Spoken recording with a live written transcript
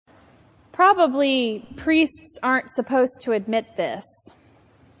Probably priests aren't supposed to admit this,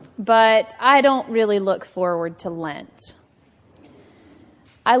 but I don't really look forward to Lent.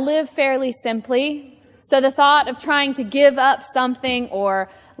 I live fairly simply, so the thought of trying to give up something or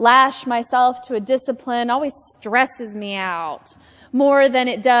lash myself to a discipline always stresses me out more than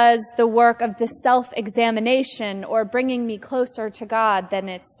it does the work of the self-examination or bringing me closer to God than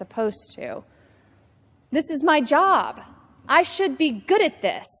it's supposed to. This is my job. I should be good at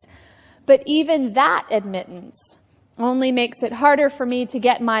this. But even that admittance only makes it harder for me to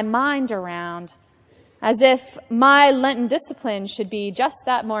get my mind around, as if my Lenten discipline should be just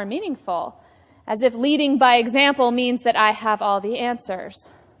that more meaningful, as if leading by example means that I have all the answers.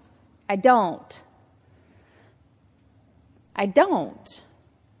 I don't. I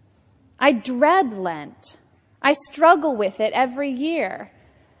dread Lent. I struggle with it every year.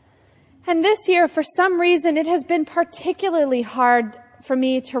 And this year, for some reason, it has been particularly hard for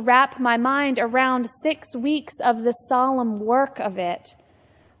me to wrap my mind around 6 weeks of the solemn work of it,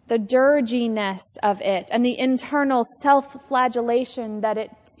 the dirginess of it, and the internal self-flagellation that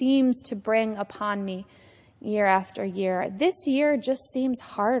it seems to bring upon me year after year. This year just seems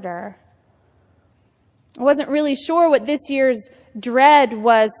harder. I wasn't really sure what this year's dread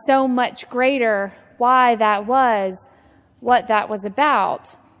was so much greater, why that was, what that was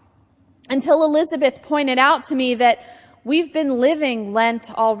about, until Elizabeth pointed out to me that we've been living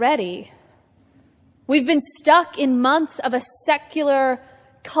Lent already. We've been stuck in months of a secular,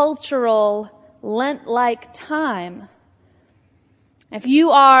 cultural, Lent-like time. If you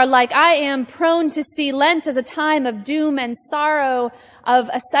are, like I am, prone to see Lent as a time of doom and sorrow, of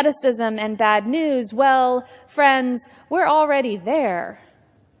asceticism and bad news, well, friends, we're already there.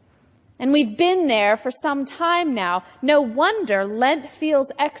 And we've been there for some time now. No wonder Lent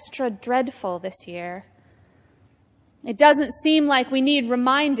feels extra dreadful this year. It doesn't seem like we need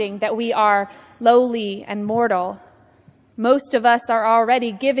reminding that we are lowly and mortal. Most of us are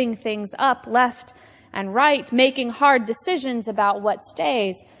already giving things up left and right, making hard decisions about what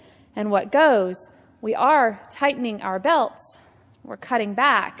stays and what goes. We are tightening our belts. We're cutting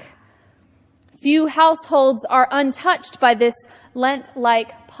back. Few households are untouched by this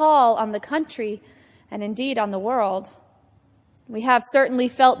Lent-like pall on the country and indeed on the world. We have certainly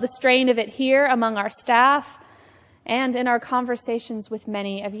felt the strain of it here among our staff and in our conversations with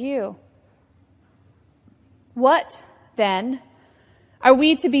many of you. What, then, are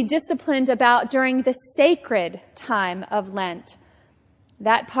we to be disciplined about during the sacred time of Lent,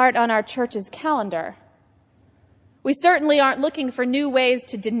 that part on our church's calendar? We certainly aren't looking for new ways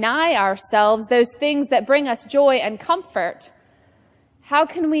to deny ourselves those things that bring us joy and comfort. How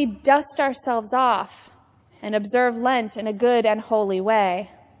can we dust ourselves off and observe Lent in a good and holy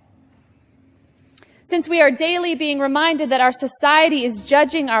way? Since we are daily being reminded that our society is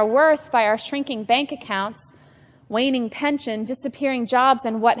judging our worth by our shrinking bank accounts, waning pension, disappearing jobs,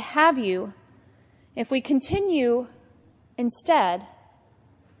 and what have you, if we continue instead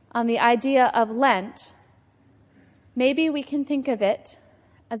on the idea of Lent, maybe we can think of it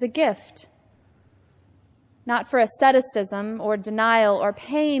as a gift, not for asceticism or denial or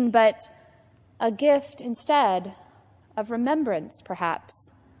pain, but a gift instead of remembrance,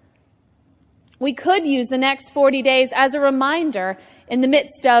 perhaps. We could use the next 40 days as a reminder in the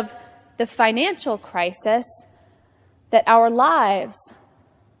midst of the financial crisis that our lives,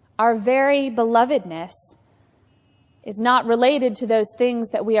 our very belovedness, is not related to those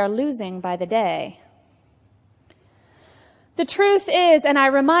things that we are losing by the day. The truth is, and I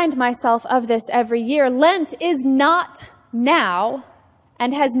remind myself of this every year, Lent is not now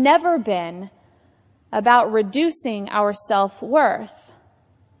and has never been about reducing our self-worth.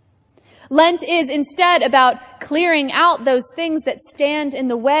 Lent is instead about clearing out those things that stand in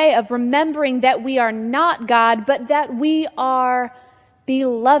the way of remembering that we are not God, but that we are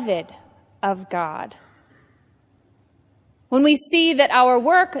beloved of God. When we see that our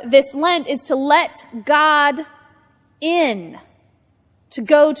work this Lent is to let God in, to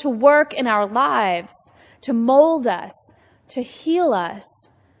go to work in our lives, to mold us, to heal us,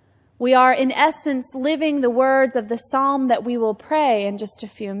 we are, in essence, living the words of the psalm that we will pray in just a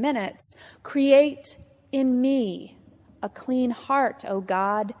few minutes. Create in me a clean heart, O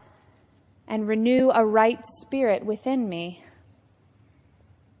God, and renew a right spirit within me.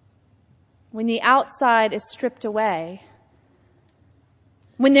 When the outside is stripped away,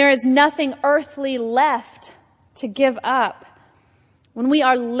 when there is nothing earthly left to give up, when we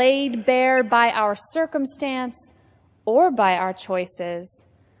are laid bare by our circumstance or by our choices,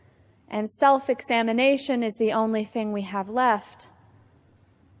 and self-examination is the only thing we have left,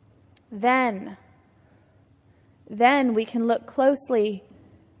 then we can look closely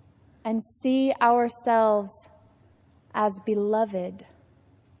and see ourselves as beloved.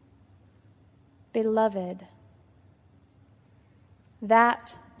 Beloved.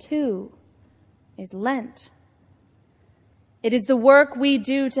 That, too, is Lent. It is the work we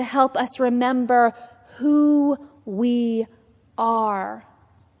do to help us remember who we are.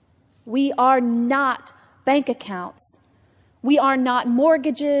 We are not bank accounts. We are not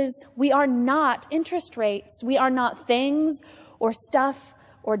mortgages. We are not interest rates. We are not things or stuff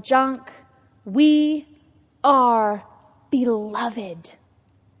or junk. We are beloved.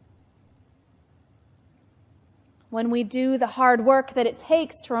 When we do the hard work that it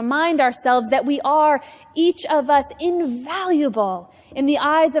takes to remind ourselves that we are, each of us, invaluable in the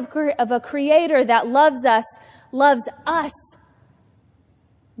eyes of a Creator that loves us,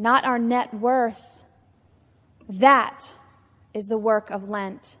 not our net worth. That is the work of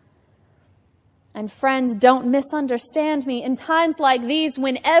Lent. And friends, don't misunderstand me. In times like these,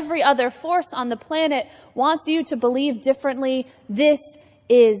 when every other force on the planet wants you to believe differently, this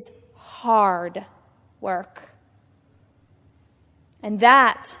is hard work. And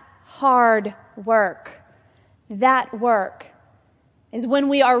that hard work, is when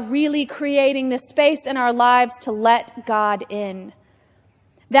we are really creating the space in our lives to let God in.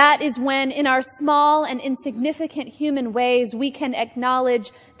 That is when, in our small and insignificant human ways, we can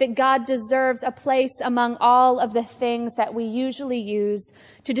acknowledge that God deserves a place among all of the things that we usually use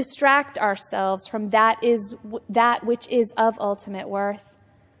to distract ourselves from that which is of ultimate worth.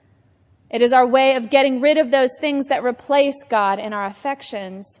 It is our way of getting rid of those things that replace God in our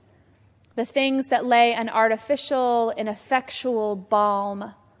affections, the things that lay an artificial, ineffectual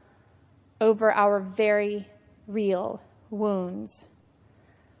balm over our very real wounds.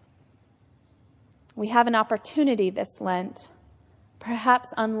 We have an opportunity this Lent,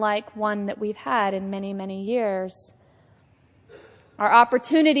 perhaps unlike one that we've had in many, many years. Our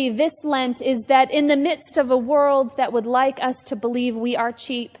opportunity this Lent is that in the midst of a world that would like us to believe we are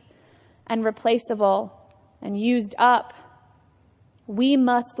cheap and replaceable and used up, we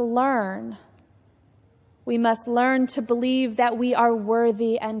must learn. We must learn to believe that we are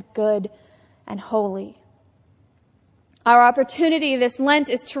worthy and good and holy. Our opportunity this Lent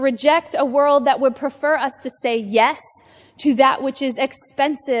is to reject a world that would prefer us to say yes to that which is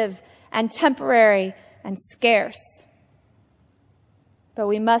expensive and temporary and scarce. But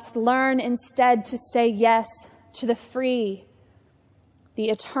we must learn instead to say yes to the free, the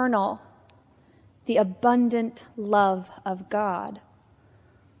eternal, the abundant love of God.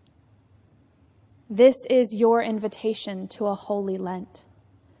 This is your invitation to a holy Lent.